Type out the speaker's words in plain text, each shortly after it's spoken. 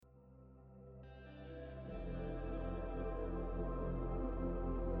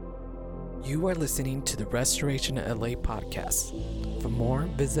You are listening to the Restoration LA podcast. For more,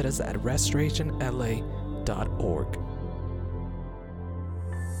 visit us at restorationla.org.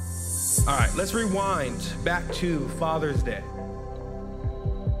 All right, let's rewind back to Father's Day.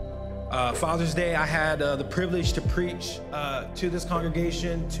 Father's Day, I had the privilege to preach to this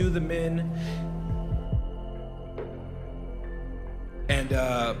congregation, to the men. And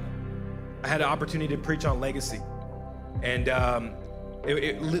I had an opportunity to preach on legacy. And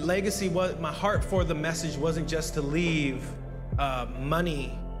legacy was, my heart for the message wasn't just to leave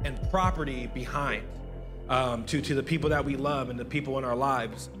money and property behind to the people that we love and the people in our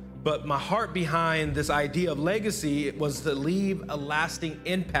lives. But my heart behind this idea of legacy was to leave a lasting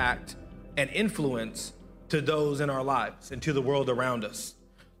impact and influence to those in our lives and to the world around us.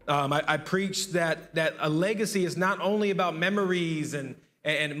 I preached that a legacy is not only about memories and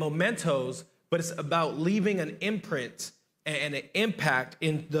mementos, but it's about leaving an imprint and an impact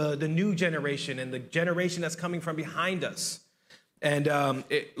in the new generation and the generation that's coming from behind us. And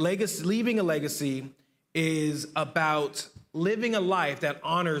leaving a legacy is about living a life that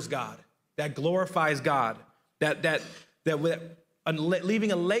honors God, that glorifies God,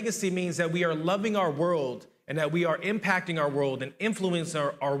 leaving a legacy means that we are loving our world and that we are impacting our world and influencing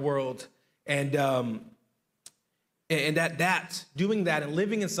our world, and that doing that and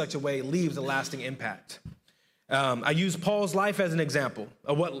living in such a way leaves a lasting impact. I use Paul's life as an example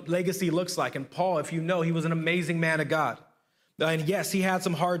of what legacy looks like. And Paul, if you know, he was an amazing man of God. And yes, he had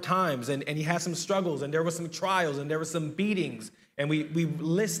some hard times and he had some struggles and there were some trials and there were some beatings. And we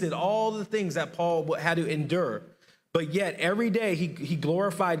listed all the things that Paul had to endure. But yet every day he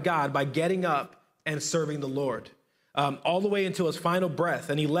glorified God by getting up and serving the Lord all the way until his final breath.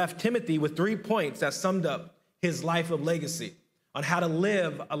 And he left Timothy with 3 points that summed up his life of legacy, on how to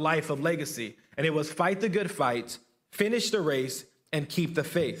live a life of legacy. And it was fight the good fight, finish the race, and keep the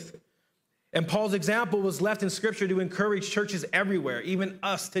faith. And Paul's example was left in Scripture to encourage churches everywhere, even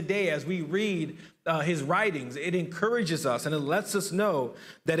us today as we read his writings. It encourages us and it lets us know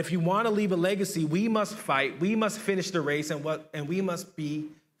that if you want to leave a legacy, we must fight, we must finish the race, and we must be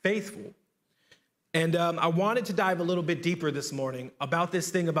faithful. And I wanted to dive a little bit deeper this morning about this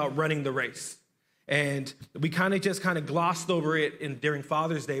thing about running the race. And we kind of glossed over it during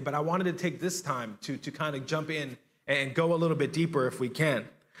Father's Day, but I wanted to take this time to kind of jump in and go a little bit deeper if we can.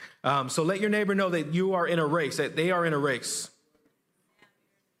 So let your neighbor know that you are in a race, that they are in a race.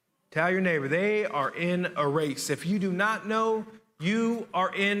 Tell your neighbor, they are in a race. If you do not know, you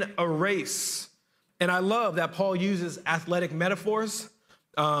are in a race. And I love that Paul uses athletic metaphors.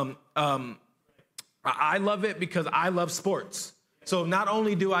 I love it because I love sports. So not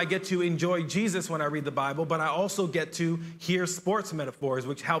only do I get to enjoy Jesus when I read the Bible, but I also get to hear sports metaphors,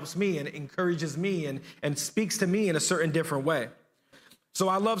 which helps me and encourages me and speaks to me in a certain different way. So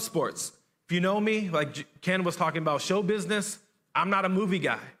I love sports. If you know me, like Ken was talking about show business, I'm not a movie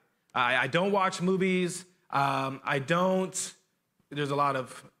guy. I don't watch movies. There's a lot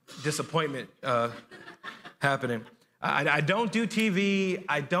of disappointment happening. I don't do TV.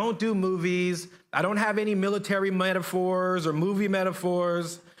 I don't do movies. I don't have any military metaphors or movie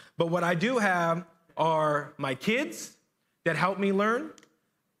metaphors. But what I do have are my kids that help me learn,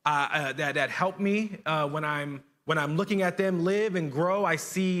 that help me when I'm looking at them live and grow. I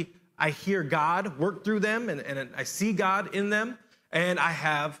hear God work through them, and I see God in them. And I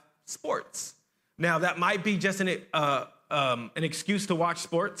have sports. Now that might be just an excuse to watch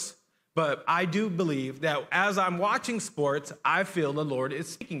sports. But I do believe that as I'm watching sports, I feel the Lord is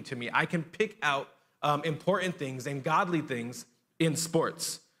speaking to me. I can pick out important things and godly things in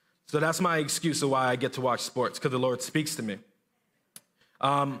sports. So that's my excuse of why I get to watch sports, because the Lord speaks to me.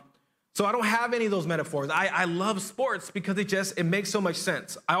 So I don't have any of those metaphors. I love sports because it makes so much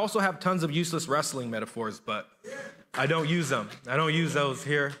sense. I also have tons of useless wrestling metaphors, but I don't use them. I don't use those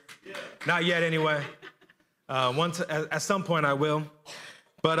here. Not yet anyway. At some point I will.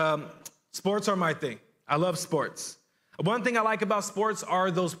 But sports are my thing. I love sports. One thing I like about sports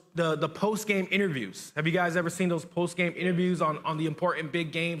are the post-game interviews. Have you guys ever seen those post-game interviews on the important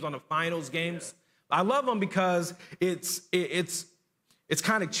big games, on the finals games? I love them because it's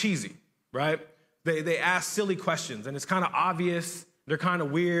kind of cheesy, right? They ask silly questions, and it's kind of obvious. They're kind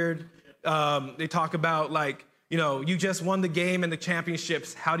of weird. They talk about, like, you just won the game and the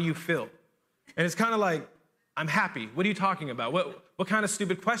championships. How do you feel? And it's kind of like, I'm happy. What are you talking about? What kind of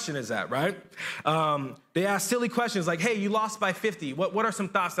stupid question is that, right? They ask silly questions like, hey, you lost by 50. What are some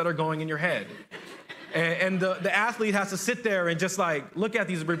thoughts that are going in your head? And the athlete has to sit there and just look at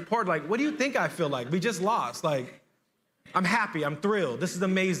these reports like, what do you think I feel like? We just lost. I'm happy. I'm thrilled. This is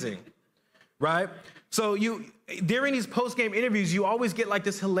amazing. right? So during these post-game interviews, you always get like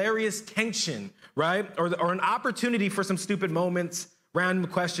this hilarious tension, right? Or an opportunity for some stupid moments, random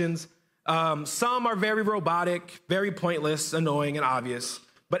questions. Some are very robotic, very pointless, annoying, and obvious.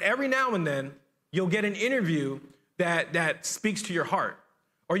 But every now and then, you'll get an interview that speaks to your heart.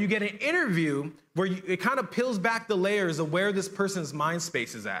 Or you get an interview where it kind of peels back the layers of where this person's mind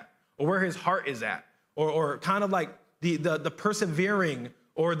space is at, or where his heart is at, or kind of like the persevering,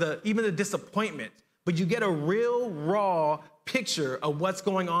 or even the disappointment. But you get a real raw picture of what's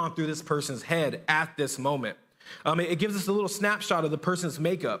going on through this person's head at this moment. It gives us a little snapshot of the person's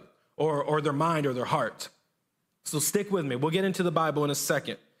makeup, or their mind, or their heart. So stick with me. We'll get into the Bible in a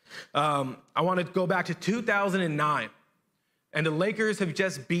second. I want to go back to 2009. And the Lakers have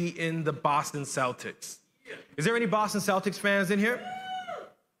just beaten the Boston Celtics. Is there any Boston Celtics fans in here?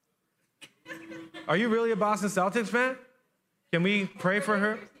 Are you really a Boston Celtics fan? Can we pray for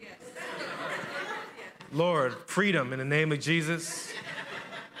her? Lord, freedom in the name of Jesus.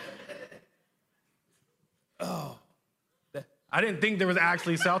 Oh, I didn't think there was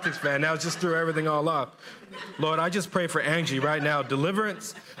actually a Celtics fan. Now it just threw everything all off. Lord, I just pray for Angie right now.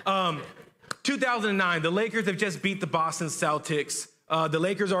 Deliverance. 2009, the Lakers have just beat the Boston Celtics. The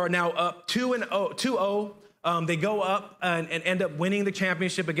Lakers are now up 2-0. They go up and end up winning the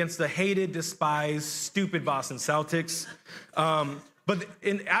championship against the hated, despised, stupid Boston Celtics. But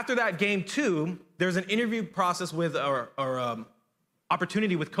after that game 2, there's an interview process with or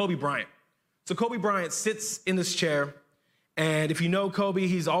opportunity with Kobe Bryant. So Kobe Bryant sits in this chair, and if you know Kobe,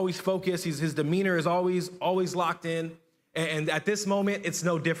 he's always focused. His demeanor is always locked in. And at this moment, it's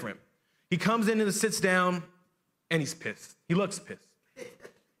no different. He comes in and sits down, and he's pissed. He looks pissed.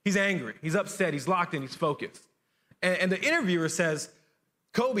 He's angry. He's upset. He's locked in. He's focused. And the interviewer says,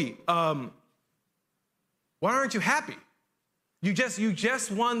 Kobe, why aren't you happy? You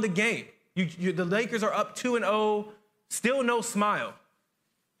just won the game. The Lakers are up 2-0, still no smile.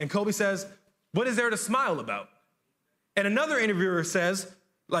 And Kobe says, what is there to smile about? And another interviewer says,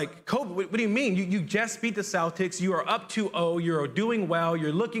 like, Kobe, what do you mean? You just beat the Celtics. You are up 2-0. You're doing well.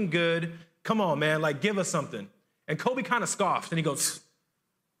 You're looking good. Come on, man. Like, give us something. And Kobe kind of scoffs, and he goes,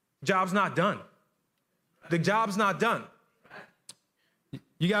 job's not done. The job's not done.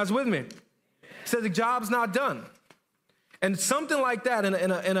 You guys with me? He said the job's not done. And something like that in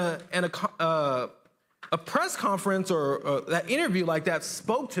a press conference or that interview like that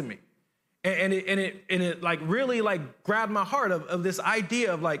spoke to me. And it like really like grabbed my heart of this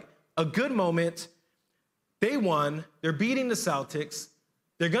idea of like a good moment. They won. They're beating the Celtics.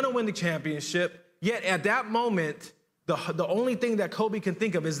 They're going to win the championship. Yet at that moment, the only thing that Kobe can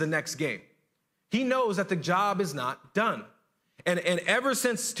think of is the next game. He knows that the job is not done. And ever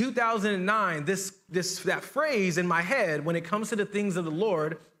since 2009, that phrase in my head, when it comes to the things of the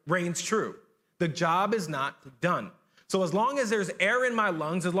Lord, reigns true. The job is not done. So as long as there's air in my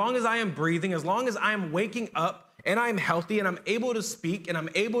lungs, as long as I am breathing, as long as I am waking up and I'm healthy and I'm able to speak and I'm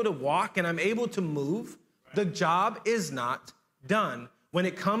able to walk and I'm able to move, the job is not done when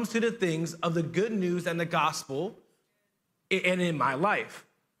it comes to the things of the good news and the gospel and in my life.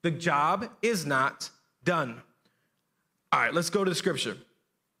 The job is not done. All right, let's go to the scripture.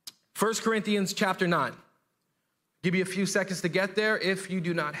 1 Corinthians chapter 9. Give you a few seconds to get there. If you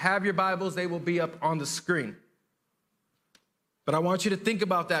do not have your Bibles, they will be up on the screen. But I want you to think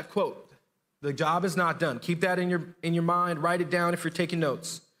about that quote. The job is not done. Keep that in your mind. Write it down if you're taking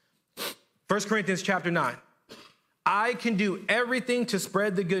notes. 1 Corinthians chapter 9. I can do everything to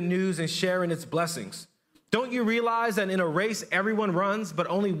spread the good news and share in its blessings. Don't you realize that in a race everyone runs, but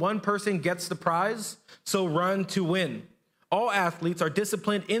only one person gets the prize? So run to win. All athletes are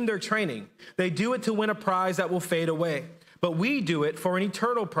disciplined in their training. They do it to win a prize that will fade away. But we do it for an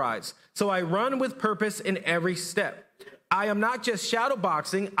eternal prize. So I run with purpose in every step. I am not just shadow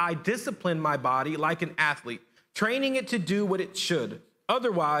boxing. I discipline my body like an athlete, training it to do what it should.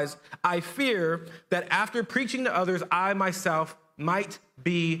 Otherwise, I fear that after preaching to others, I myself might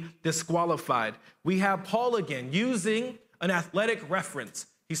be disqualified. We have Paul again using an athletic reference.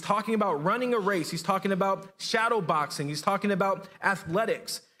 He's talking about running a race. He's talking about shadow boxing. He's talking about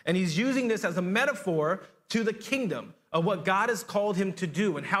athletics. And he's using this as a metaphor to the kingdom of what God has called him to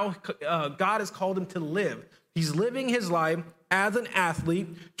do and how God has called him to live. He's living his life as an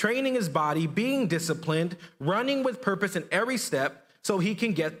athlete, training his body, being disciplined, running with purpose in every step so he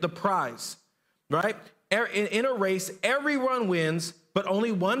can get the prize, right? In a race, everyone wins, but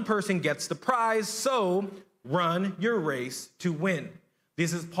only one person gets the prize. So run your race to win.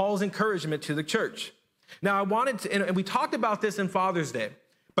 This is Paul's encouragement to the church. Now, I wanted to, and we talked about this in Father's Day,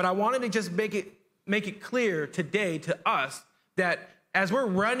 but I wanted to just make it clear today to us that as we're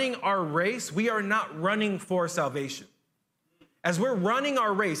running our race, we are not running for salvation. As we're running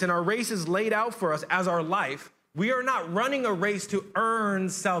our race, and our race is laid out for us as our life, we are not running a race to earn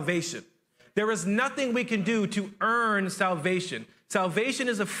salvation. There is nothing we can do to earn salvation. Salvation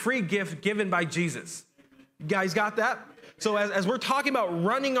is a free gift given by Jesus. You guys got that? So as we're talking about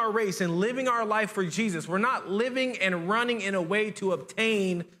running our race and living our life for Jesus, we're not living and running in a way to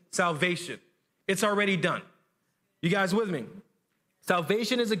obtain salvation. It's already done. You guys with me?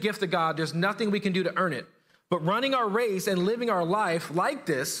 Salvation is a gift of God. There's nothing we can do to earn it. But running our race and living our life like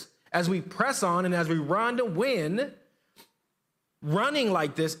this, as we press on and as we run to win, running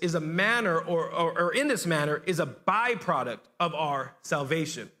like this is a manner, or in this manner, is a byproduct of our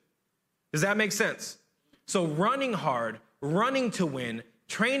salvation. Does that make sense? So running hard, running to win,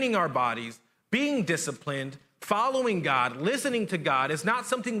 training our bodies, being disciplined, following God, listening to God is not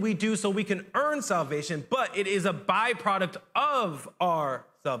something we do so we can earn salvation, but it is a byproduct of our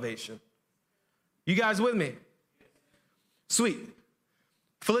salvation. You guys with me? Sweet.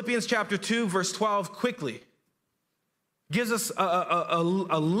 Philippians chapter 2, verse 12, quickly gives us a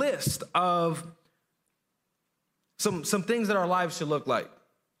list of some things that our lives should look like.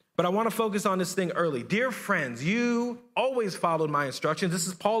 But I want to focus on this thing early. Dear friends, you always followed my instructions. This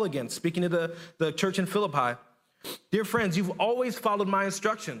is Paul again, speaking to the church in Philippi. Dear friends, you've always followed my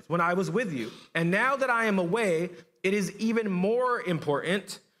instructions when I was with you. And now that I am away, it is even more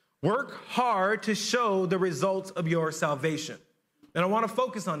important. Work hard to show the results of your salvation. And I want to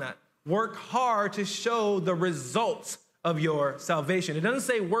focus on that. Work hard to show the results of your salvation. It doesn't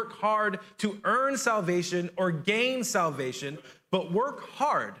say work hard to earn salvation or gain salvation, but work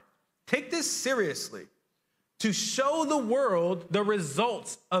hard. Take this seriously to show the world the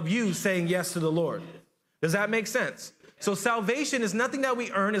results of you saying yes to the Lord. Does that make sense? So salvation is nothing that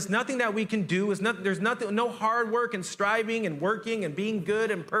we earn. It's nothing that we can do. There's no hard work and striving and working and being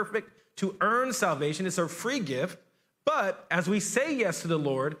good and perfect to earn salvation. It's a free gift. But as we say yes to the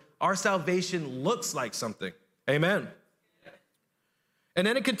Lord, our salvation looks like something. Amen. And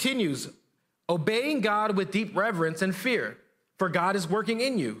then it continues, obeying God with deep reverence and fear, for God is working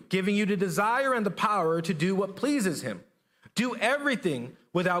in you, giving you the desire and the power to do what pleases him. Do everything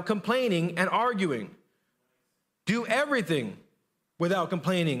without complaining and arguing. Do everything without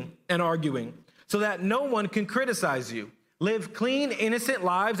complaining and arguing, so that no one can criticize you. Live clean, innocent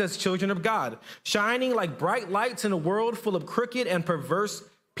lives as children of God, shining like bright lights in a world full of crooked and perverse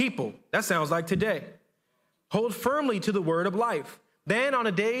people. That sounds like today. Hold firmly to the word of life. Then on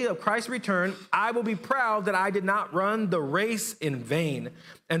the day of Christ's return, I will be proud that I did not run the race in vain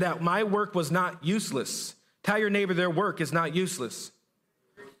and that my work was not useless. Tell your neighbor their work is not useless.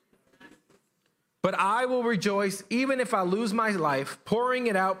 But I will rejoice even if I lose my life, pouring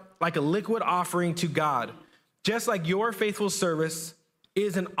it out like a liquid offering to God, just like your faithful service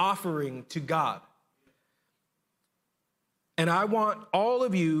is an offering to God. And I want all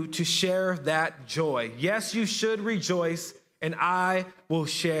of you to share that joy. Yes, you should rejoice, and I will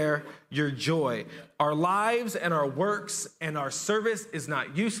share your joy. Our lives and our works and our service is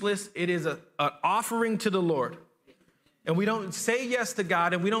not useless. It is an offering to the Lord. And we don't say yes to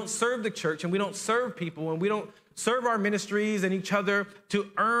God, and we don't serve the church, and we don't serve people, and we don't serve our ministries and each other to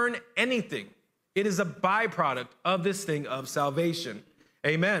earn anything. It is a byproduct of this thing of salvation.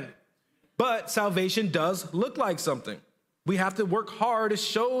 Amen. But salvation does look like something. We have to work hard to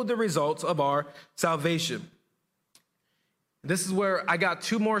show the results of our salvation. This is where I got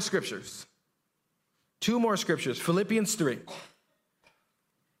two more scriptures. Philippians 3.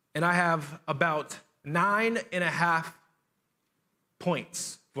 And I have about 9.5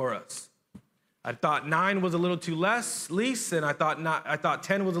 points for us. I thought 9 was a little too least, and I thought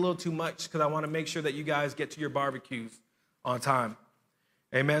 10 was a little too much because I want to make sure that you guys get to your barbecues on time.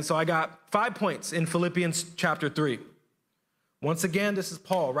 Amen. So I got 5 points in Philippians chapter 3. Once again, this is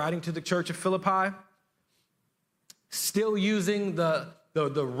Paul writing to the church of Philippi, still using the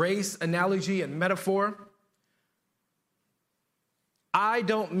race analogy and metaphor. I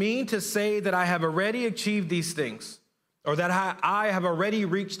don't mean to say that I have already achieved these things or that I have already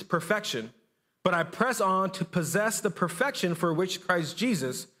reached perfection, but I press on to possess the perfection for which Christ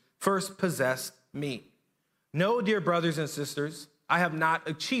Jesus first possessed me. No, dear brothers and sisters, I have not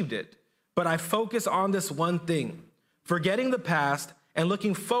achieved it, but I focus on this one thing, forgetting the past and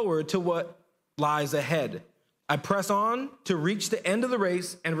looking forward to what lies ahead. I press on to reach the end of the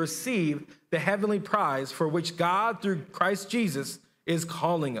race and receive the heavenly prize for which God, through Christ Jesus, is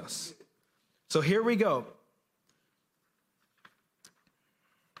calling us. So here we go.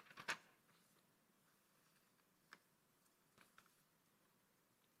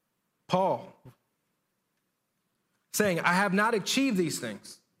 Paul, saying, I have not achieved these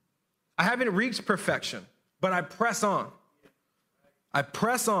things. I haven't reached perfection, but I press on. I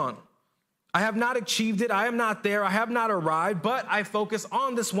press on. I have not achieved it. I am not there. I have not arrived, but I focus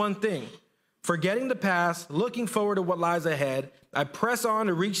on this one thing. Forgetting the past, looking forward to what lies ahead, I press on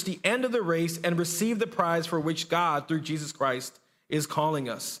to reach the end of the race and receive the prize for which God, through Jesus Christ, is calling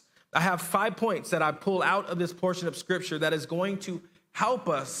us. I have 5 points that I pull out of this portion of scripture that is going to help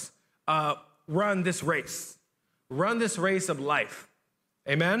us run this race of life.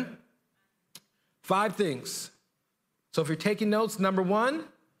 Amen? 5 things. So if you're taking notes, number 1,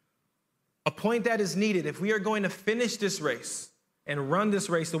 a point that is needed. If we are going to finish this race and run this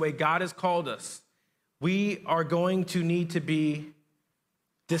race the way God has called us, we are going to need to be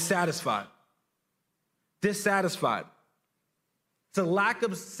dissatisfied. Dissatisfied. It's a lack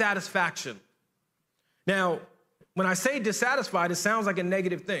of satisfaction. Now, when I say dissatisfied, it sounds like a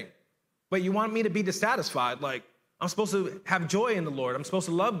negative thing. But you want me to be dissatisfied? Like, I'm supposed to have joy in the Lord. I'm supposed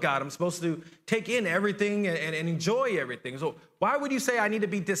to love God. I'm supposed to take in everything and enjoy everything. So why would you say I need to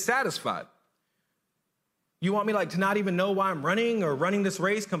be dissatisfied? You want me to not even know why I'm running or running this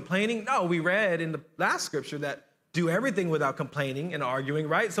race, complaining? No, we read in the last scripture that do everything without complaining and arguing,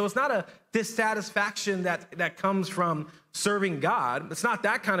 right? So it's not a dissatisfaction that comes from serving God. It's not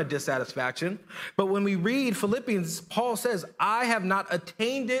that kind of dissatisfaction. But when we read Philippians, Paul says, I have not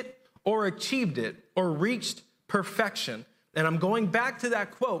attained it or achieved it or reached perfection. And I'm going back to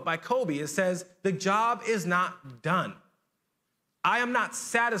that quote by Kobe. It says, the job is not done. I am not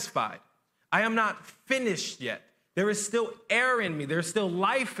satisfied. I am not finished yet. There is still air in me. There's still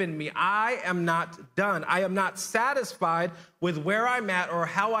life in me. I am not done. I am not satisfied with where I'm at or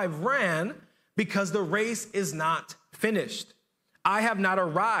how I've ran because the race is not finished. I have not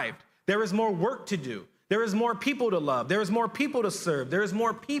arrived. There is more work to do. There is more people to love. There is more people to serve. There is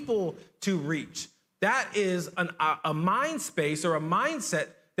more people to reach. That is a mind space or a mindset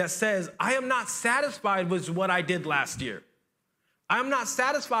that says, I am not satisfied with what I did last year. I'm not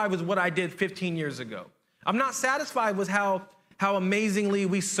satisfied with what I did 15 years ago. I'm not satisfied with how amazingly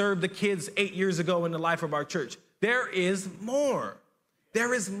we served the kids 8 years ago in the life of our church. There is more.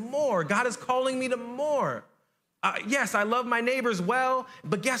 There is more. God is calling me to more. Yes, I love my neighbors well,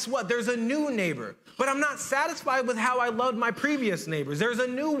 but guess what? There's a new neighbor. But I'm not satisfied with how I loved my previous neighbors. There's a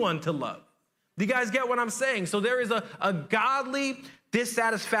new one to love. Do you guys get what I'm saying? So there is a godly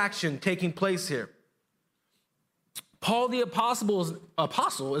dissatisfaction taking place here. Paul the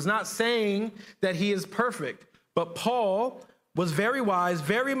apostle is not saying that he is perfect, but Paul was very wise,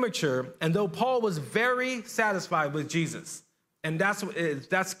 very mature, and though Paul was very satisfied with Jesus, and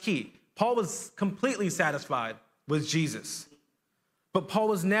that's key. Paul was completely satisfied with Jesus, but Paul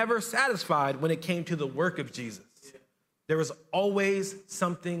was never satisfied when it came to the work of Jesus. There was always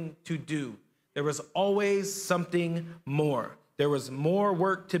something to do. There was always something more. There was more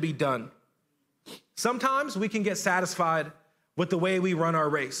work to be done. Sometimes we can get satisfied with the way we run our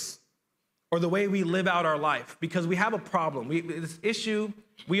race or the way we live out our life because we have a problem. This issue,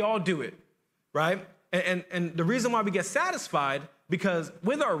 we all do it, right? And the reason why we get satisfied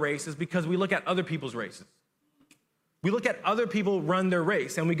with our race is because we look at other people's races. We look at other people run their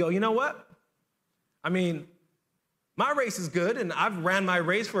race and we go, you know what? I mean, my race is good and I've ran my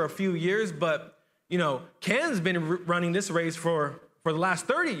race for a few years, but, Ken's been running this race for the last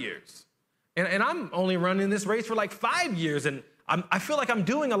 30 years. And I'm only running this race for 5 years, and I feel like I'm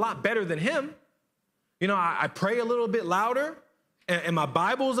doing a lot better than him. I pray a little bit louder, and my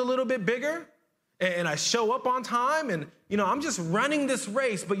Bible's a little bit bigger, and I show up on time, and, I'm just running this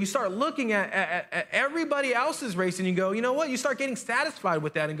race. But you start looking at everybody else's race, and you go, you know what? You start getting satisfied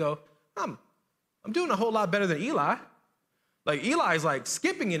with that and go, I'm doing a whole lot better than Eli. Eli's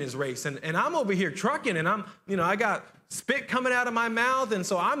skipping in his race, and I'm over here trucking, and I got spit coming out of my mouth, and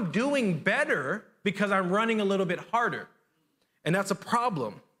so I'm doing better because I'm running a little bit harder. And that's a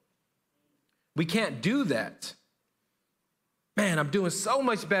problem. We can't do that. Man, I'm doing so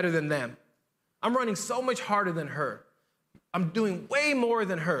much better than them. I'm running so much harder than her. I'm doing way more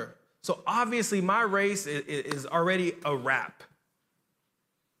than her. So obviously my race is already a wrap.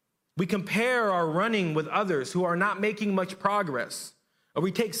 We compare our running with others who are not making much progress, or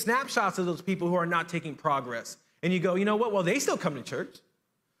we take snapshots of those people who are not taking progress. And you go, you know what? Well, they still come to church,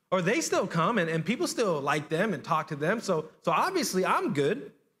 or they still come and people still like them and talk to them. So obviously I'm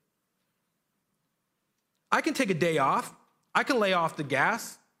good. I can take a day off. I can lay off the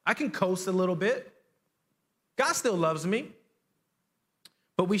gas. I can coast a little bit. God still loves me.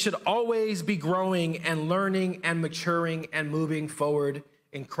 But we should always be growing and learning and maturing and moving forward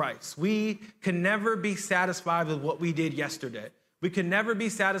in Christ. We can never be satisfied with what we did yesterday. We can never be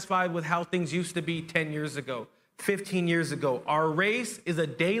satisfied with how things used to be 10 years ago, 15 years ago. Our race is a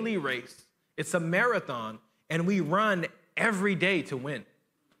daily race. It's a marathon, and we run every day to win.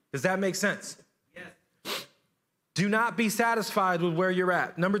 Does that make sense? Yes. Do not be satisfied with where you're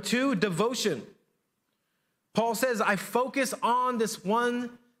at. Number 2, devotion. Paul says, I focus on this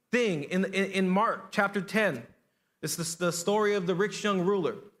one thing in Mark chapter 10. It's the story of the rich young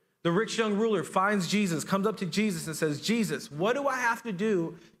ruler. The rich young ruler finds Jesus, comes up to Jesus and says, Jesus, what do I have to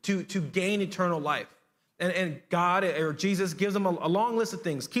do to gain eternal life? And God or Jesus gives him a long list of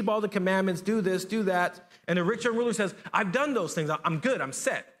things. Keep all the commandments, do this, do that. And the rich young ruler says, I've done those things. I'm good, I'm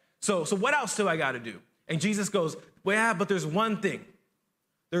set. So what else do I got to do? And Jesus goes, well, yeah, but there's one thing.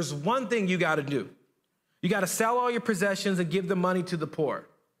 There's one thing you got to do. You got to sell all your possessions and give the money to the poor.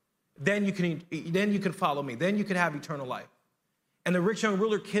 Then you can follow me. Then you can have eternal life. And the rich young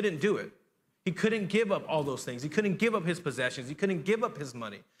ruler couldn't do it. He couldn't give up all those things. He couldn't give up his possessions. He couldn't give up his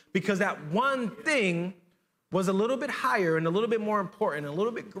money because that one thing was a little bit higher and a little bit more important, and a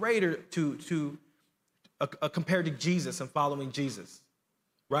little bit greater compared to Jesus and following Jesus,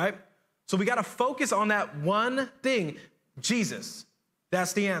 right? So we got to focus on that one thing, Jesus.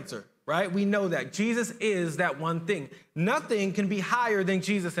 That's the answer, right? We know that Jesus is that one thing. Nothing can be higher than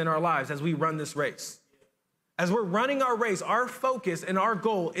Jesus in our lives as we run this race. As we're running our race, our focus and our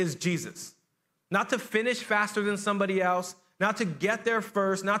goal is Jesus. Not to finish faster than somebody else, not to get there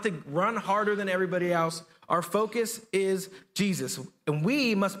first, not to run harder than everybody else. Our focus is Jesus. And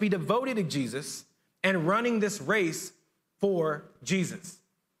we must be devoted to Jesus and running this race for Jesus.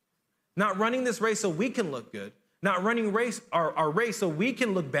 Not running this race so we can look good, not running our race so we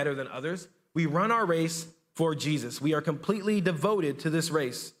can look better than others. We run our race for Jesus. We are completely devoted to this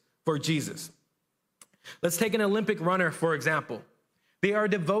race for Jesus. Let's take an Olympic runner, for example. They are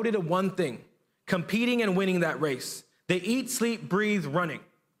devoted to one thing, competing and winning that race. They eat, sleep, breathe running.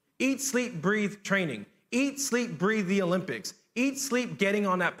 Eat, sleep, breathe training. Eat, sleep, breathe the Olympics. Eat, sleep, getting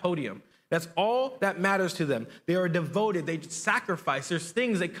on that podium. That's all that matters to them. They are devoted. They sacrifice. There's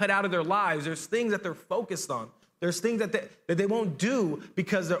things they cut out of their lives. There's things that they're focused on. There's things that they won't do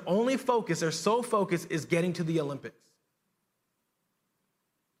because their only focus, their sole focus is getting to the Olympics.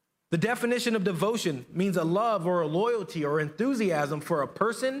 The definition of devotion means a love or a loyalty or enthusiasm for a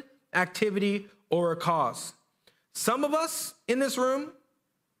person, activity, or a cause. Some of us in this room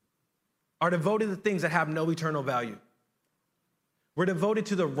are devoted to things that have no eternal value. We're devoted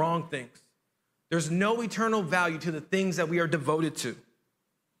to the wrong things. There's no eternal value to the things that we are devoted to.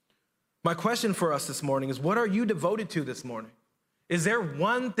 My question for us this morning is, what are you devoted to this morning? Is there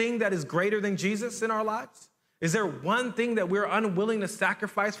one thing that is greater than Jesus in our lives? Is there one thing that we're unwilling to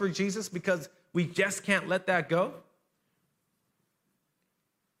sacrifice for Jesus because we just can't let that go?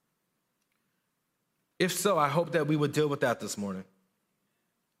 If so, I hope that we would deal with that this morning.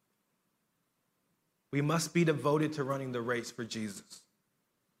 We must be devoted to running the race for Jesus.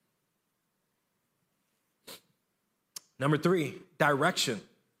 Number 3, direction.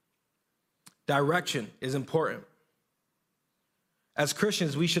 Direction is important. As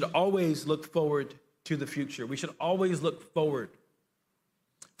Christians, we should always look forward to the future. We should always look forward,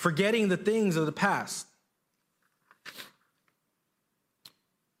 forgetting the things of the past.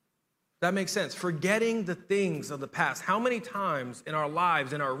 That makes sense. Forgetting the things of the past. How many times in our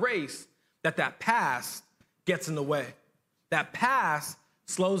lives, in our race, that past gets in the way? That past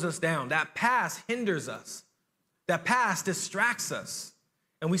slows us down. That past hinders us. That past distracts us.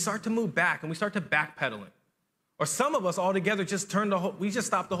 And we start to move back and we start to backpedaling. Or some of us altogether just we just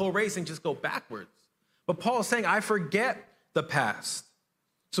stop the whole race and just go backwards. But Paul is saying, I forget the past.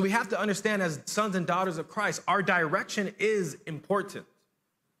 So we have to understand, as sons and daughters of Christ, our direction is important.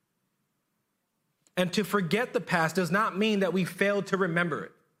 And to forget the past does not mean that we failed to remember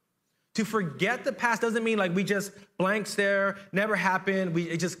it. To forget the past doesn't mean like we just blank stare, never happened.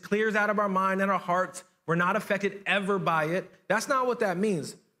 It just clears out of our mind and our hearts. We're not affected ever by it. That's not what that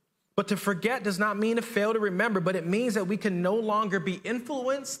means. But to forget does not mean to fail to remember, but it means that we can no longer be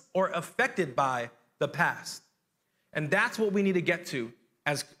influenced or affected by the past. And that's what we need to get to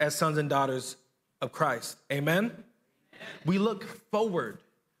as sons and daughters of Christ. Amen? Amen. We look forward.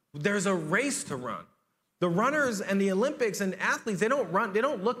 There's a race to run. The runners and the Olympics and athletes, they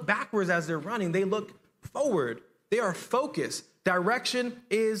don't look backwards as they're running. They look forward. They are focused. Direction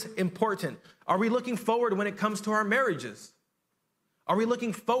is important. Are we looking forward when it comes to our marriages? Are we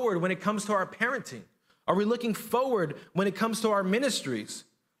looking forward when it comes to our parenting? Are we looking forward when it comes to our ministries?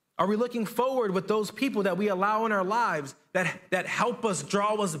 Are we looking forward with those people that we allow in our lives that help us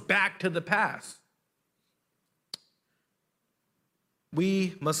draw us back to the past?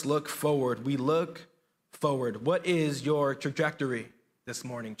 We must look forward. We look forward. What is your trajectory this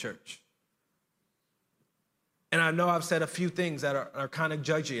morning, church? And I know I've said a few things that are kind of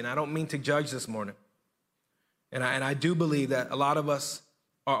judgy, and I don't mean to judge this morning. And I do believe that a lot of us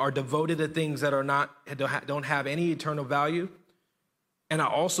are devoted to things that don't have any eternal value. And I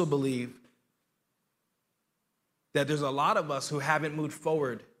also believe that there's a lot of us who haven't moved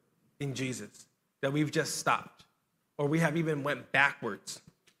forward in Jesus, that we've just stopped, or we have even went backwards.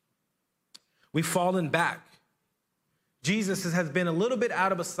 We've fallen back. Jesus has been a little bit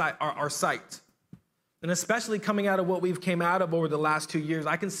out of our sight. And especially coming out of what we've came out of over the last 2 years,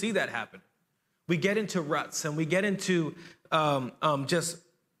 I can see that happen. We get into ruts and we get into just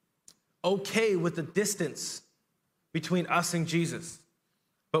okay with the distance between us and Jesus.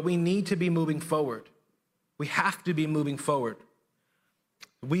 But we need to be moving forward. We have to be moving forward.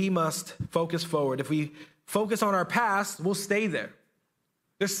 We must focus forward. If we focus on our past, we'll stay there.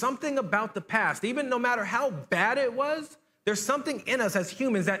 There's something about the past, even no matter how bad it was, there's something in us as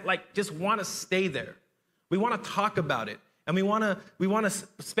humans that just want to stay there. We want to talk about it, and we want to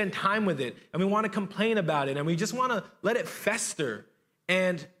spend time with it, and we want to complain about it, and we just want to let it fester.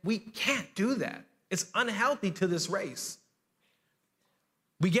 And we can't do that. It's unhealthy to this race.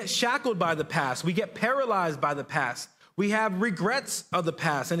 We get shackled by the past. We get paralyzed by the past. We have regrets of the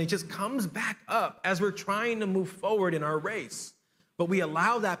past, and it just comes back up as we're trying to move forward in our race. But we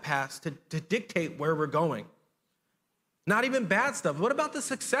allow that past to dictate where we're going. Not even bad stuff. What about the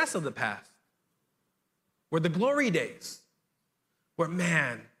success of the past? Where the glory days, where,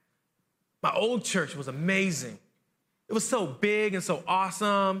 man, my old church was amazing. It was so big and so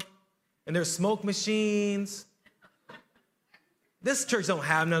awesome, and there's smoke machines. This church don't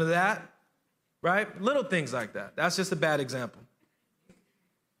have none of that, right? Little things like that. That's just a bad example.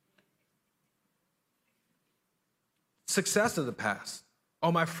 Success of the past.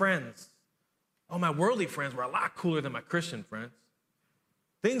 Oh, my friends. Oh, my worldly friends were a lot cooler than my Christian friends.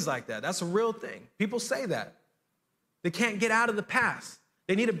 Things like that. That's a real thing. People say that. They can't get out of the past.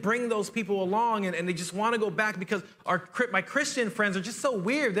 They need to bring those people along, and they just want to go back because my Christian friends are just so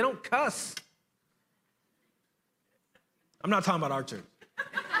weird. They don't cuss. I'm not talking about our church.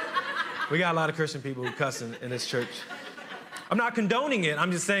 We got a lot of Christian people who cuss in this church. I'm not condoning it.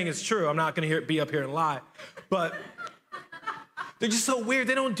 I'm just saying it's true. I'm not going to be up here and lie. But they're just so weird.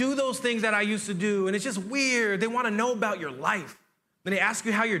 They don't do those things that I used to do, and it's just weird. They want to know about your life. Then they ask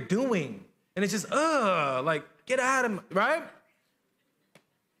you how you're doing, and it's just, get out of, right?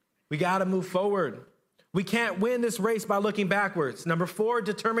 We got to move forward. We can't win this race by looking backwards. Number 4,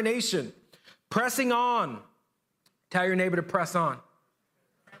 determination. Pressing on. Tell your neighbor to press on.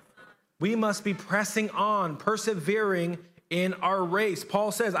 We must be pressing on, persevering in our race.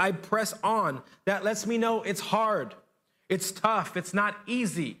 Paul says, I press on. That lets me know it's hard. It's tough. It's not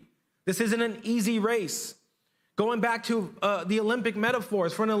easy. This isn't an easy race. Going back to the Olympic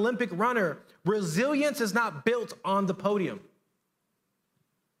metaphors, for an Olympic runner, resilience is not built on the podium.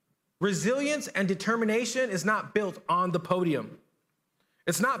 Resilience and determination is not built on the podium.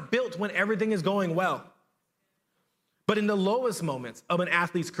 It's not built when everything is going well, but in the lowest moments of an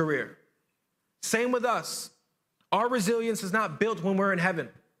athlete's career. Same with us. Our resilience is not built when we're in heaven.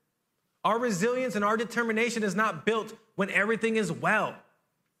 Our resilience and our determination is not built when everything is well.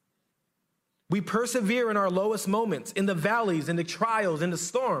 We persevere in our lowest moments, in the valleys, in the trials, in the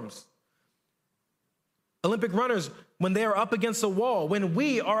storms. Olympic runners, when they are up against a wall, when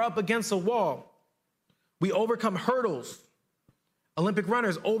we are up against a wall, we overcome hurdles. Olympic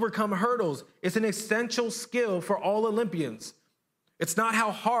runners overcome hurdles. It's an essential skill for all Olympians. It's not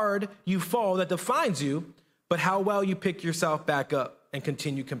how hard you fall that defines you, but how well you pick yourself back up and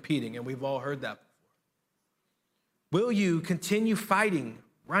continue competing. And we've all heard that before. Will you continue fighting,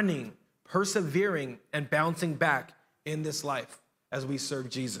 running, persevering, and bouncing back in this life as we serve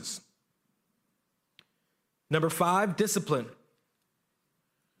Jesus? Number 5, discipline.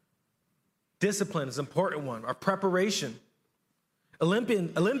 Discipline is an important one. Our preparation.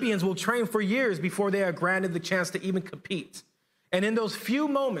 Olympians will train for years before they are granted the chance to even compete. And in those few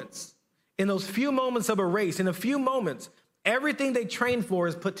moments of a race, in a few moments, everything they train for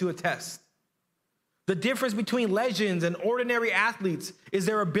is put to a test. The difference between legends and ordinary athletes is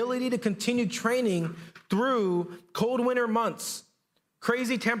their ability to continue training through cold winter months,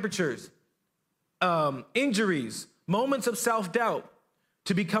 crazy temperatures, injuries, moments of self-doubt.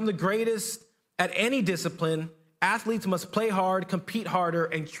 To become the greatest at any discipline, athletes must play hard, compete harder,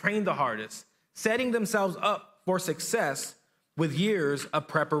 and train the hardest, setting themselves up for success with years of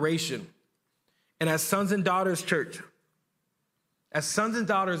preparation. And as sons and daughters, church, as sons and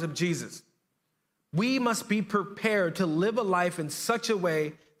daughters of Jesus, we must be prepared to live a life in such a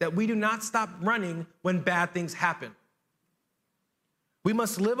way that we do not stop running when bad things happen. We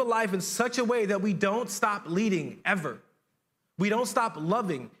must live a life in such a way that we don't stop leading ever. We don't stop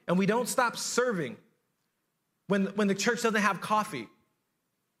loving, and we don't stop serving when the church doesn't have coffee,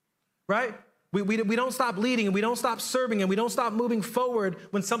 right? We don't stop leading, and we don't stop serving, and we don't stop moving forward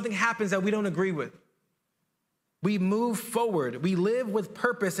when something happens that we don't agree with. We move forward. We live with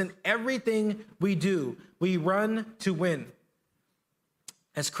purpose in everything we do. We run to win.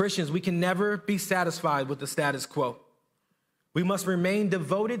 As Christians, we can never be satisfied with the status quo. We must remain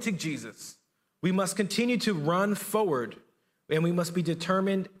devoted to Jesus. We must continue to run forward, and we must be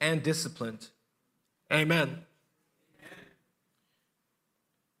determined and disciplined. Amen.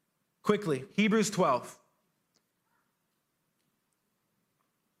 Quickly, Hebrews 12.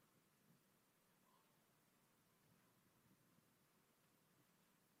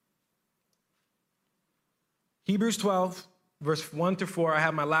 Hebrews 12, verse 1 through 4. I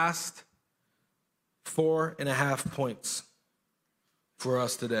have my last 4.5 points for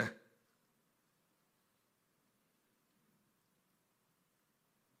us today.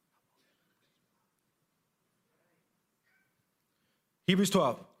 Hebrews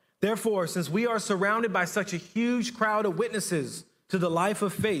 12. Therefore, since we are surrounded by such a huge crowd of witnesses to the life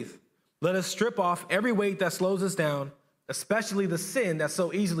of faith, let us strip off every weight that slows us down, especially the sin that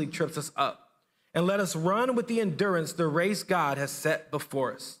so easily trips us up. And let us run with the endurance the race God has set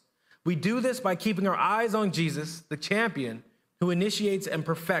before us. We do this by keeping our eyes on Jesus, the champion, who initiates and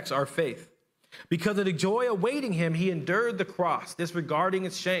perfects our faith. Because of the joy awaiting him, he endured the cross, disregarding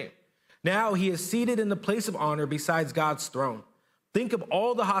its shame. Now he is seated in the place of honor beside God's throne. Think of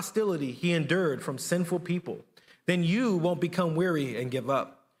all the hostility he endured from sinful people. Then you won't become weary and give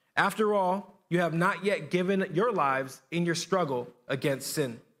up. After all, you have not yet given your lives in your struggle against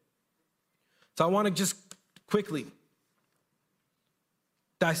sin. So I want to just quickly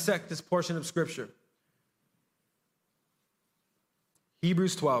dissect this portion of Scripture.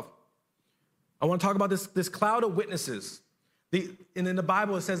 Hebrews 12. I want to talk about this cloud of witnesses. And in the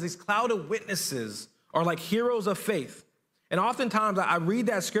Bible, it says these cloud of witnesses are like heroes of faith. And oftentimes I read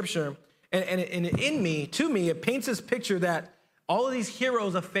that scripture, and to me, it paints this picture that all of these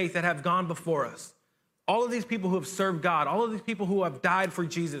heroes of faith that have gone before us, all of these people who have served God, all of these people who have died for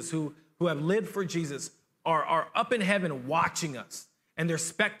Jesus, who have lived for Jesus, are up in heaven watching us, and they're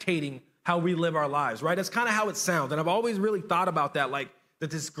spectating how we live our lives, right? That's kind of how it sounds. And I've always really thought about that, like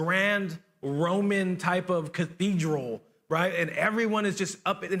that this grand Roman type of cathedral, right? And everyone is just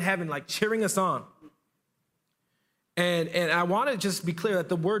up in heaven, like cheering us on. And I want to just be clear that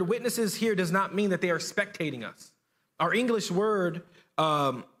the word witnesses here does not mean that they are spectating us. Our English word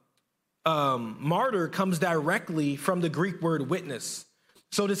martyr comes directly from the Greek word witness.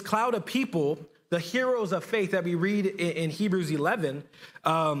 So this cloud of people, the heroes of faith that we read in Hebrews 11,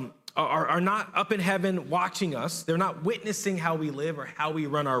 are not up in heaven watching us. They're not witnessing how we live or how we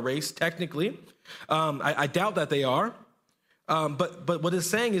run our race, technically. I doubt that they are. But what it's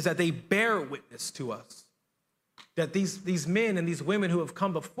saying is that they bear witness to us. That these men and these women who have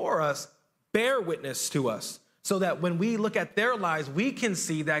come before us bear witness to us, so that when we look at their lives, we can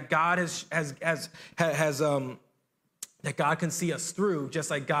see that God that God can see us through,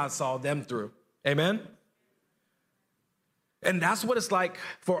 just like God saw them through. Amen. And that's what it's like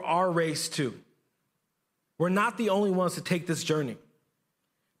for our race too. We're not the only ones to take this journey.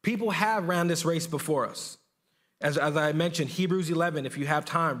 People have ran this race before us. As I mentioned, Hebrews 11, if you have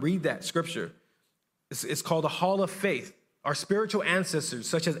time, read that scripture. It's called the Hall of Faith. Our spiritual ancestors,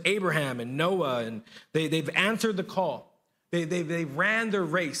 such as Abraham and Noah, and they've answered the call. They ran their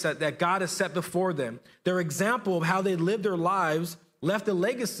race that God has set before them. Their example of how they lived their lives left a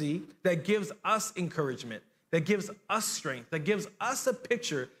legacy that gives us encouragement, that gives us strength, that gives us a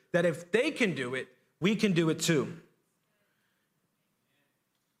picture that if they can do it, we can do it too.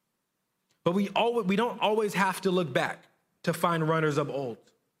 But we don't always have to look back to find runners of old.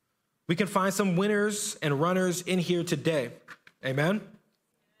 We can find some winners and runners in here today. Amen?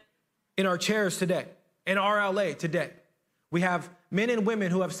 In our chairs today, in RLA today. We have men and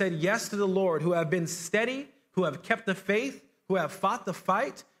women who have said yes to the Lord, who have been steady, who have kept the faith, who have fought the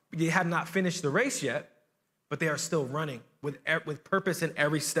fight. They have not finished the race yet, but they are still running with purpose in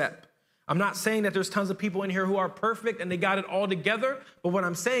every step. I'm not saying that there's tons of people in here who are perfect and they got it all together, but what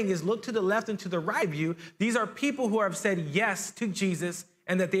I'm saying is look to the left and to the right of you. These are people who have said yes to Jesus,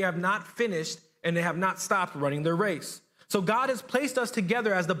 and that they have not finished and they have not stopped running their race. So God has placed us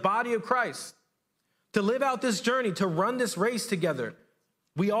together as the body of Christ to live out this journey, to run this race together.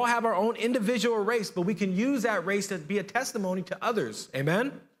 We all have our own individual race, but we can use that race to be a testimony to others.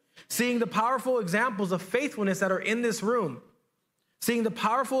 Amen? Seeing the powerful examples of faithfulness that are in this room, seeing the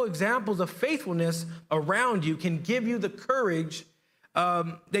powerful examples of faithfulness around you can give you the courage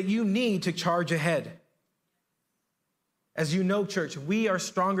that you need to charge ahead. As you know, church, we are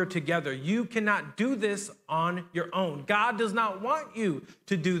stronger together. You cannot do this on your own. God does not want you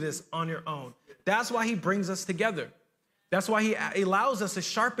to do this on your own. That's why he brings us together. That's why he allows us to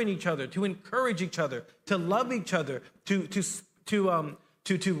sharpen each other, to encourage each other, to love each other, to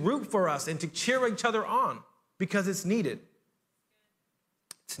root for us and to cheer each other on, because it's needed.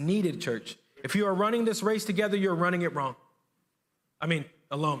 It's needed, church. If you are running this race together, you're running it wrong.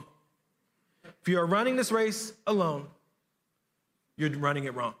 Alone. If you are running this race alone, you're running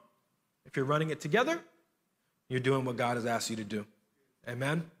it wrong. If you're running it together, you're doing what God has asked you to do.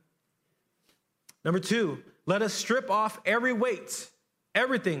 Amen? Number 2, let us strip off every weight,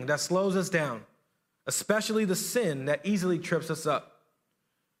 everything that slows us down, especially the sin that easily trips us up.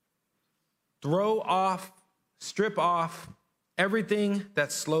 Strip off everything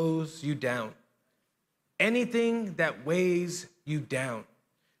that slows you down. Anything that weighs you down.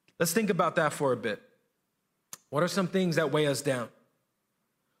 Let's think about that for a bit. What are some things that weigh us down?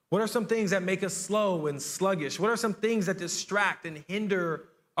 What are some things that make us slow and sluggish? What are some things that distract and hinder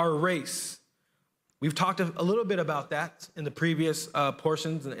our race? We've talked a little bit about that in the previous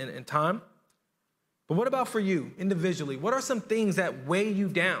portions and time. But what about for you individually? What are some things that weigh you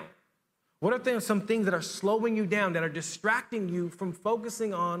down? What are some things that are slowing you down, that are distracting you from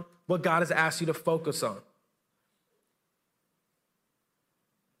focusing on what God has asked you to focus on?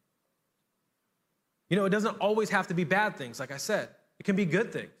 You know, it doesn't always have to be bad things, like I said. It can be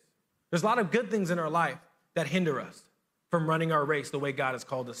good things. There's a lot of good things in our life that hinder us from running our race the way God has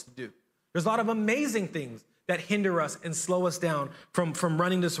called us to do. There's a lot of amazing things that hinder us and slow us down from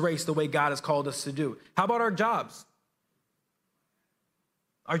running this race the way God has called us to do. How about our jobs?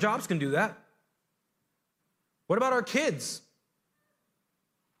 Our jobs can do that. What about our kids?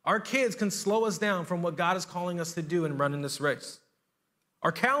 Our kids can slow us down from what God is calling us to do in running this race.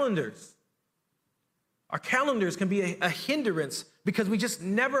 Our calendars. Our calendars can be a hindrance because we just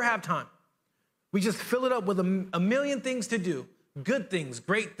never have time. We just fill it up with a million things to do, good things,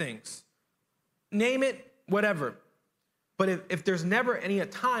 great things. Name it, whatever. But if there's never any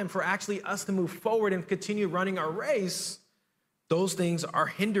time for actually us to move forward and continue running our race, those things are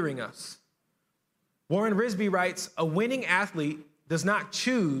hindering us. Warren Risby writes, a winning athlete does not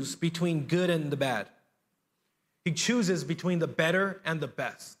choose between good and the bad. He chooses between the better and the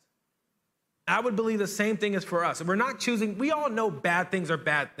best. I would believe the same thing is for us. We're not choosing, we all know bad things are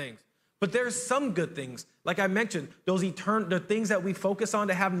bad things, but there's some good things. Like I mentioned, the things that we focus on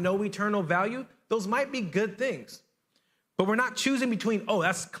to have no eternal value, those might be good things. But we're not choosing between, oh,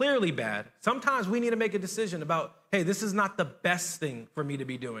 that's clearly bad. Sometimes we need to make a decision about, hey, this is not the best thing for me to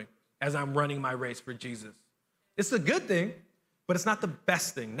be doing as I'm running my race for Jesus. It's a good thing, but it's not the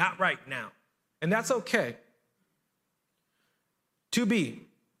best thing, not right now. And that's okay. 2B,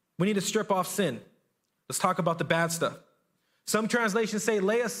 we need to strip off sin. Let's talk about the bad stuff. Some translations say,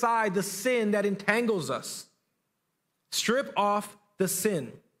 lay aside the sin that entangles us. Strip off the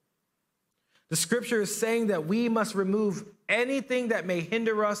sin. The scripture is saying that we must remove anything that may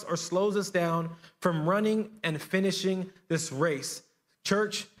hinder us or slows us down from running and finishing this race.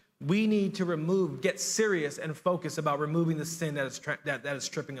 Church, we need to get serious and focus about removing the sin that is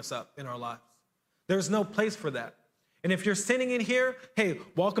tripping us up in our lives. There's no place for that. And if you're sinning in here, hey,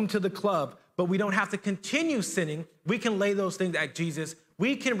 welcome to the club. But we don't have to continue sinning. We can lay those things at Jesus.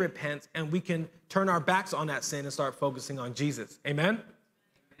 We can repent and we can turn our backs on that sin and start focusing on Jesus. Amen? Amen.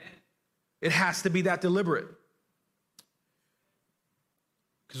 It has to be that deliberate.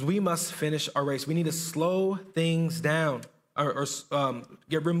 Because we must finish our race. We need to slow things down or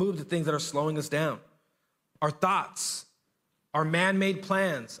get removed the things that are slowing us down. Our thoughts, our man-made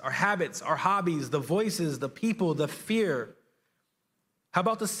plans, our habits, our hobbies, the voices, the people, the fear. How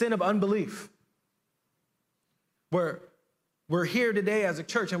about the sin of unbelief? Where we're here today as a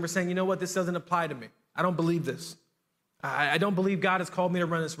church and we're saying, you know what, this doesn't apply to me. I don't believe this. I don't believe God has called me to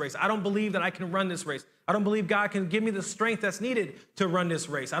run this race. I don't believe that I can run this race. I don't believe God can give me the strength that's needed to run this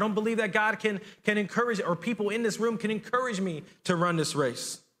race. I don't believe that God can encourage, or people in this room can encourage me to run this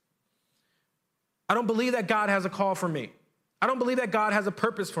race. I don't believe that God has a call for me. I don't believe that God has a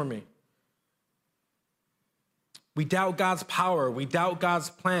purpose for me. We doubt God's power. We doubt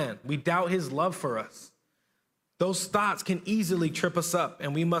God's plan. We doubt his love for us. Those thoughts can easily trip us up,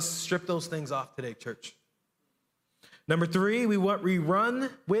 and we must strip those things off today, church. Number 3, we run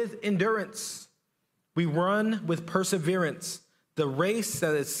with endurance. We run with perseverance, the race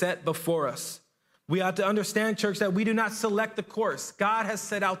that is set before us. We ought to understand, church, that we do not select the course. God has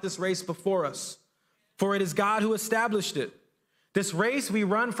set out this race before us, for it is God who established it. This race we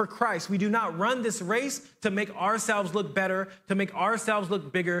run for Christ. We do not run this race to make ourselves look better, to make ourselves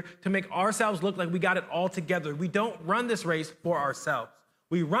look bigger, to make ourselves look like we got it all together. We don't run this race for ourselves.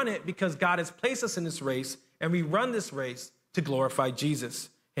 We run it because God has placed us in this race, and we run this race to glorify Jesus.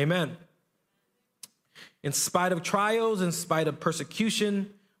 Amen. In spite of trials, in spite of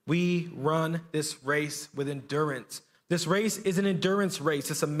persecution, we run this race with endurance. This race is an endurance race.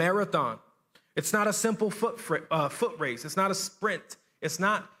 It's a marathon. It's not a simple foot race. It's not a sprint. It's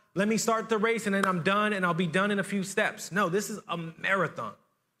not, let me start the race and then I'm done and I'll be done in a few steps. No, this is a marathon.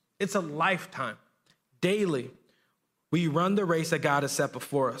 It's a lifetime. Daily, we run the race that God has set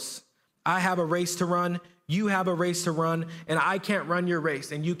before us. I have a race to run. You have a race to run. And I can't run your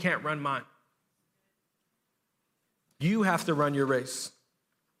race and you can't run mine. You have to run your race.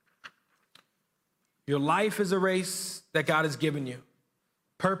 Your life is a race that God has given you.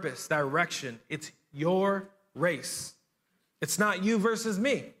 Purpose, direction. It's your race. It's not you versus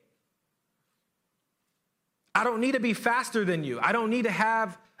me. I don't need to be faster than you. I don't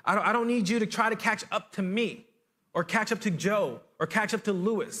need you to try to catch up to me or catch up to Joe or catch up to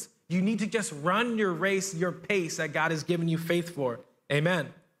Lewis. You need to just run your race, your pace that God has given you faith for.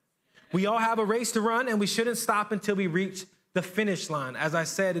 Amen. We all have a race to run, and we shouldn't stop until we reach the finish line. As I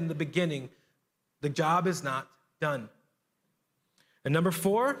said in the beginning, the job is not done. And number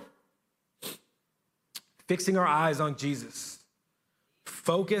 4, fixing our eyes on Jesus.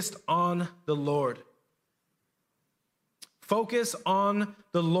 Focused on the Lord. Focus on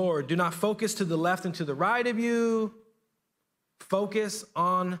the Lord. Do not focus to the left and to the right of you. Focus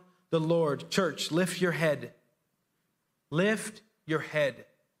on the Lord. Church, lift your head. Lift your head.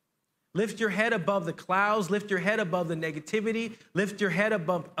 Lift your head above the clouds. Lift your head above the negativity. Lift your head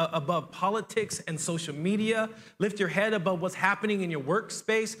above politics and social media. Lift your head above what's happening in your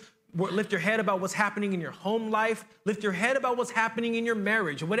workspace. Lift your head about what's happening in your home life. Lift your head about what's happening in your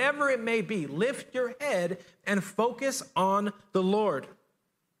marriage. Whatever it may be, lift your head and focus on the Lord.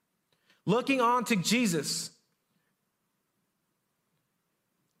 Looking on to Jesus.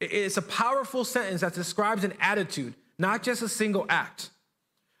 It's a powerful sentence that describes an attitude, not just a single act.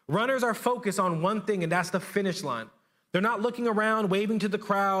 Runners are focused on one thing, and that's the finish line. They're not looking around, waving to the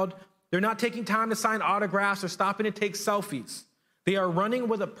crowd. They're not taking time to sign autographs or stopping to take selfies. They are running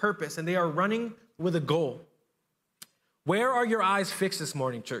with a purpose, and they are running with a goal. Where are your eyes fixed this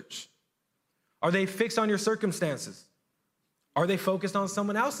morning, church? Are they fixed on your circumstances? Are they focused on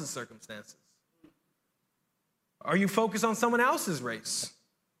someone else's circumstances? Are you focused on someone else's race?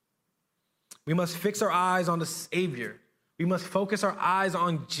 We must fix our eyes on the Savior. We must focus our eyes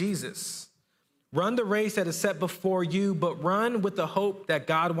on Jesus. Run the race that is set before you, but run with the hope that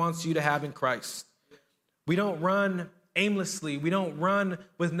God wants you to have in Christ. We don't run aimlessly. We don't run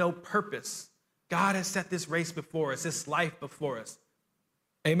with no purpose. God has set this race before us, this life before us.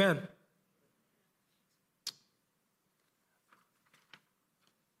 Amen.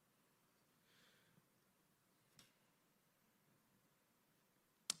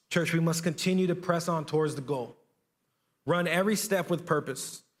 Church, we must continue to press on towards the goal. Run every step with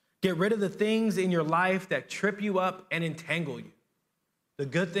purpose. Get rid of the things in your life that trip you up and entangle you. The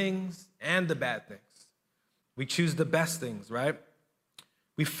good things and the bad things. We choose the best things, right?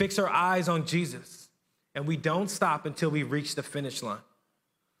 We fix our eyes on Jesus, and we don't stop until we reach the finish line.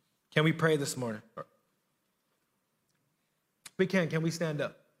 Can we pray this morning? We can. Can we stand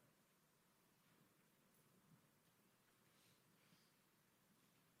up?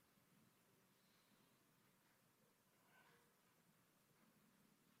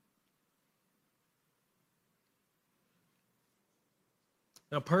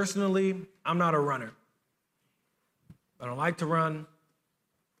 Now, personally, I'm not a runner. I don't like to run.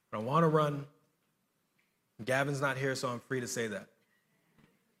 I don't want to run. Gavin's not here, so I'm free to say that.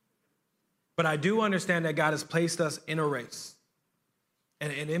 But I do understand that God has placed us in a race.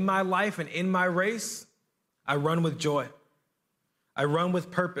 And in my life and in my race, I run with joy. I run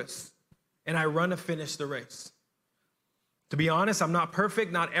with purpose. And I run to finish the race. To be honest, I'm not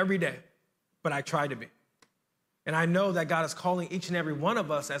perfect, not every day, but I try to be. And I know that God is calling each and every one of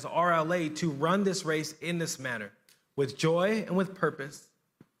us as RLA to run this race in this manner, with joy and with purpose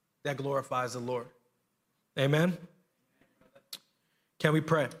that glorifies the Lord. Amen? Can we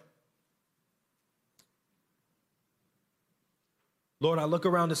pray? Lord, I look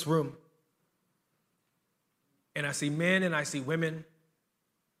around this room, and I see men and I see women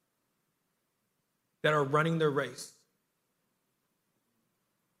that are running their race.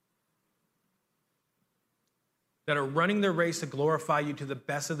 That are running their race to glorify you to the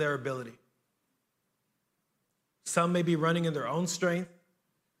best of their ability. Some may be running in their own strength.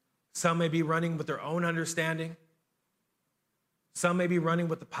 Some may be running with their own understanding. Some may be running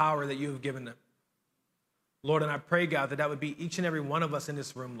with the power that you have given them. Lord, and I pray, God, that would be each and every one of us in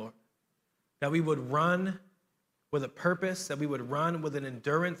this room, Lord, that we would run with a purpose, that we would run with an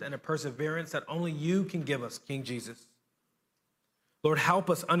endurance and a perseverance that only you can give us, King Jesus. Lord, help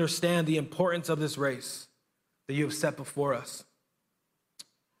us understand the importance of this race that you have set before us.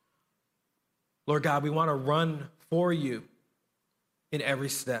 Lord God, we want to run for you in every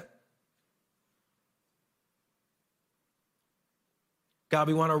step. God,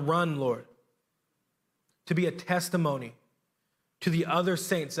 we want to run, Lord, to be a testimony to the other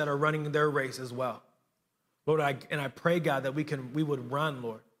saints that are running their race as well. Lord, I pray, God, that we would run,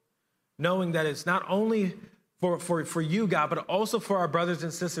 Lord, knowing that it's not only for you, God, but also for our brothers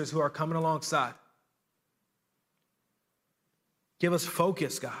and sisters who are coming alongside. Give us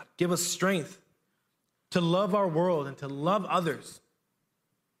focus, God. Give us strength to love our world and to love others,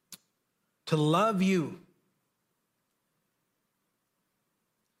 to love you.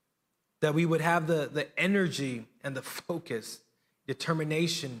 That we would have the energy and the focus,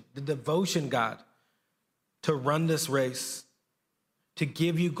 determination, the devotion, God, to run this race, to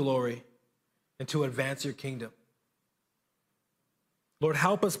give you glory, and to advance your kingdom. Lord,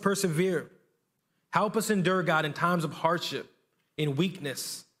 help us persevere. Help us endure, God, in times of hardship, in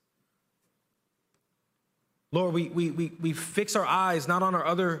weakness. Lord, we fix our eyes not on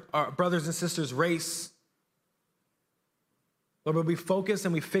our brothers and sisters' race, Lord, but we focus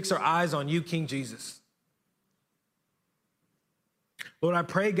and we fix our eyes on you, King Jesus. Lord, I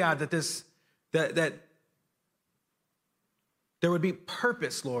pray, God, that that there would be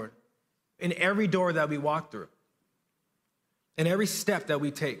purpose, Lord, in every door that we walk through, in every step that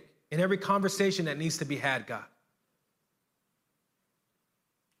we take, in every conversation that needs to be had, God.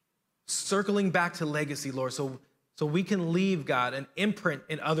 Circling back to legacy, Lord, so we can leave, God, an imprint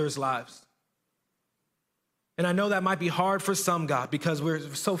in others' lives. And I know that might be hard for some, God, because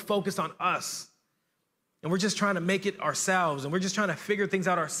we're so focused on us. And we're just trying to make it ourselves. And we're just trying to figure things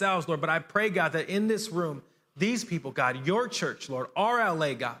out ourselves, Lord. But I pray, God, that in this room, these people, God, your church, Lord, our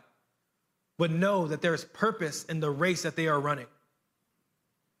LA, God, would know that there is purpose in the race that they are running.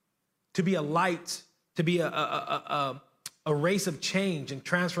 To be a light, to be a race of change and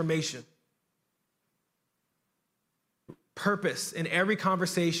transformation. Purpose in every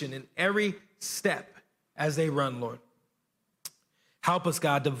conversation, in every step as they run, Lord. Help us,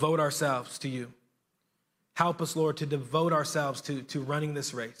 God, devote ourselves to you. Help us, Lord, to devote ourselves to running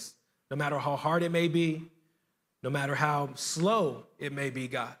this race, no matter how hard it may be, no matter how slow it may be,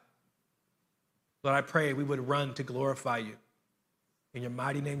 God. Lord, I pray we would run to glorify you. In your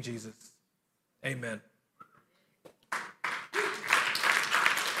mighty name, Jesus, amen.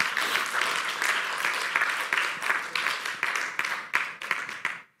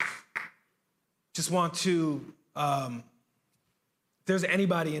 Just want to, if there's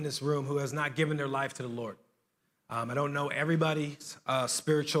anybody in this room who has not given their life to the Lord, I don't know everybody's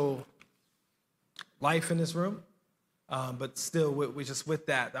spiritual life in this room, but still, with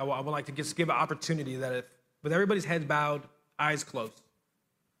that, I would like to just give an opportunity that with everybody's heads bowed, eyes closed,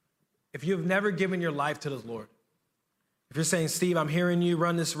 if you have never given your life to the Lord, if you're saying, Steve, I'm hearing you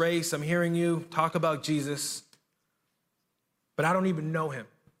run this race, I'm hearing you talk about Jesus, but I don't even know him.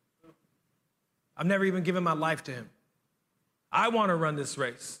 I've never even given my life to him. I want to run this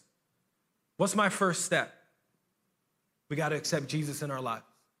race. What's my first step? We got to accept Jesus in our lives.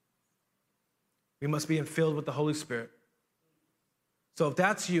 We must be filled with the Holy Spirit. So if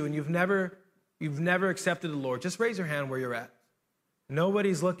that's you and you've never accepted the Lord, just raise your hand where you're at.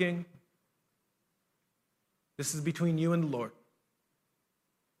 Nobody's looking. This is between you and the Lord.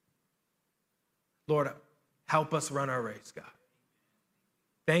 Lord, help us run our race, God.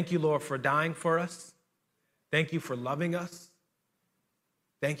 Thank you, Lord, for dying for us. Thank you for loving us.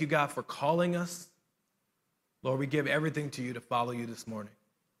 Thank you, God, for calling us. Lord, we give everything to you to follow you this morning.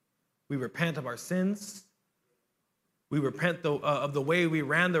 We repent of our sins. We repent of the way we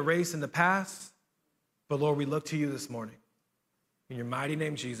ran the race in the past. But Lord, we look to you this morning. In your mighty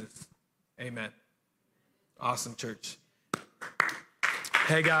name, Jesus, amen. Awesome, church.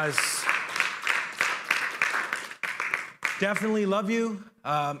 Hey, guys. Definitely love you.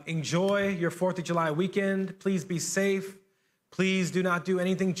 Enjoy your 4th of July weekend. Please be safe. Please do not do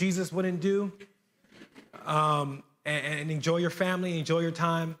anything Jesus wouldn't do. And enjoy your family. Enjoy your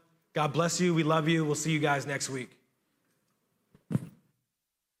time. God bless you. We love you. We'll see you guys next week.